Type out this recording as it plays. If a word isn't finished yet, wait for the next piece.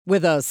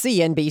With a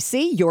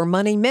CNBC Your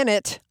Money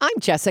Minute, I'm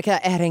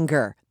Jessica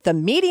Ettinger. The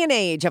median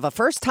age of a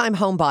first-time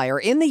homebuyer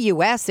in the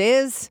U.S.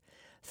 is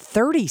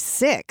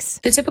 36.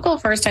 The typical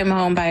first-time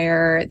home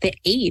buyer, the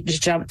age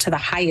jumped to the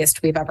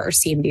highest we've ever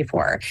seen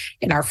before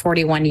in our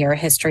 41-year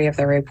history of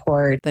the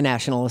report. The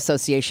National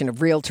Association of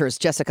Realtors'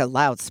 Jessica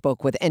Lout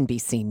spoke with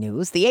NBC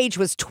News. The age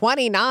was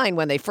 29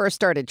 when they first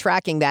started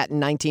tracking that in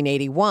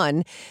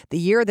 1981, the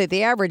year that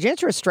the average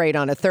interest rate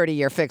on a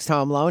 30-year fixed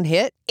home loan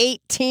hit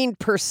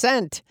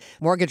 18%.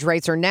 Mortgage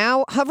rates are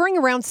now hovering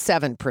around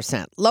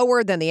 7%,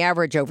 lower than the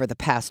average over the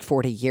past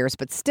 40 years,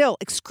 but still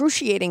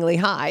excruciatingly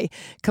high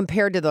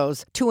compared to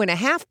those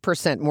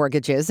 2.5%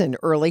 mortgages in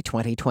early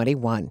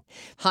 2021.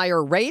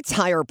 Higher rates,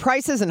 higher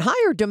prices, and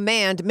higher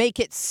demand make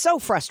it so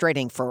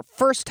frustrating for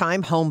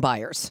first-time home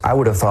buyers. I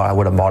would have thought I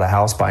would have bought a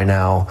house by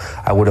now.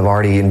 I would have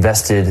already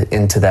invested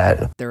into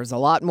that. There's a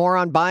lot more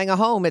on buying a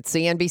home at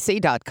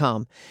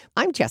CNBC.com.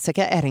 I'm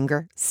Jessica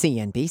Ettinger,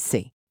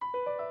 CNBC.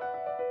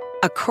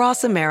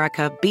 Across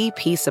America,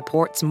 BP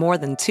supports more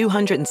than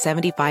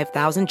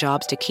 275,000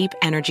 jobs to keep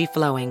energy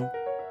flowing.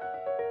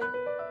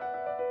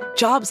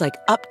 Jobs like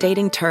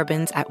updating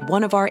turbines at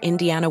one of our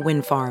Indiana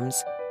wind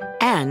farms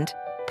and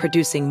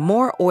producing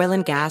more oil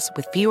and gas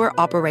with fewer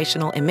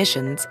operational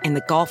emissions in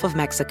the Gulf of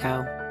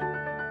Mexico.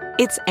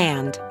 It's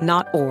and,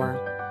 not or.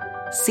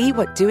 See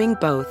what doing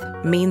both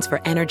means for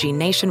energy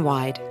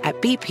nationwide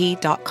at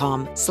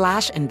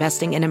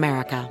bp.com/investing in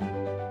America.